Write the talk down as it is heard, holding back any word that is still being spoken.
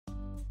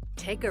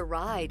Take a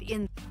ride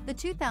in the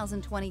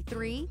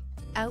 2023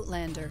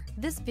 Outlander.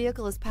 This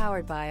vehicle is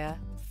powered by a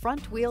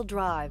front-wheel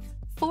drive,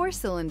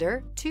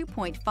 4-cylinder,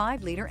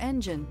 2.5-liter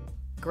engine.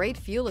 Great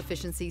fuel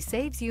efficiency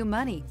saves you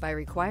money by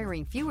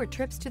requiring fewer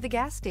trips to the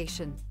gas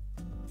station.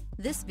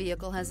 This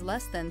vehicle has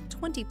less than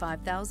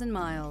 25,000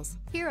 miles.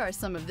 Here are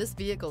some of this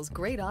vehicle's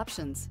great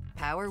options: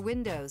 power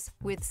windows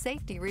with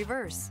safety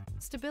reverse,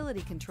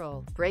 stability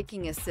control,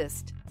 braking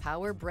assist,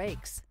 power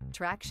brakes,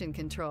 traction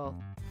control.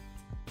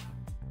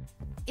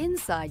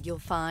 Inside you'll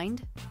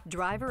find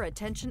driver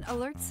attention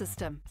alert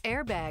system,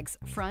 airbags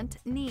front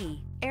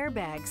knee,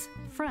 airbags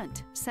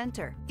front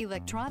center,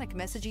 electronic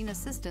messaging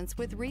assistance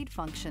with read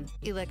function,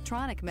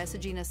 electronic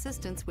messaging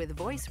assistance with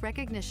voice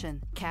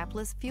recognition,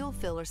 capless fuel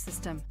filler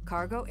system,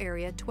 cargo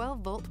area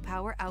 12-volt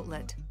power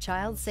outlet,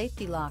 child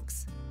safety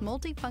locks,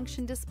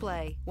 multifunction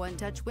display,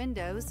 one-touch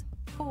windows,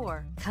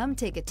 4. Come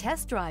take a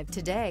test drive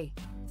today.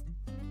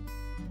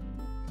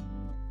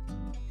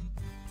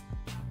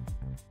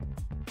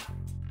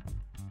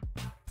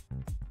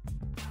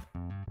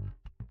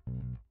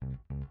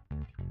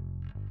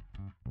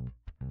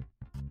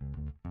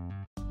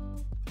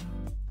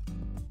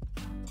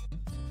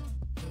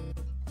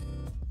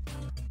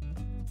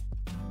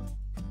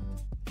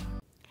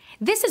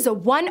 This is a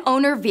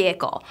one-owner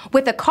vehicle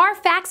with a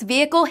CARFAX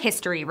Vehicle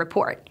History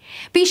Report.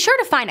 Be sure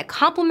to find a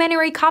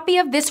complimentary copy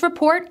of this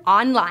report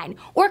online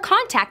or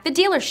contact the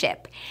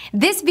dealership.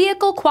 This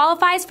vehicle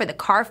qualifies for the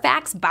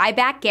CARFAX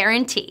buyback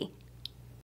guarantee.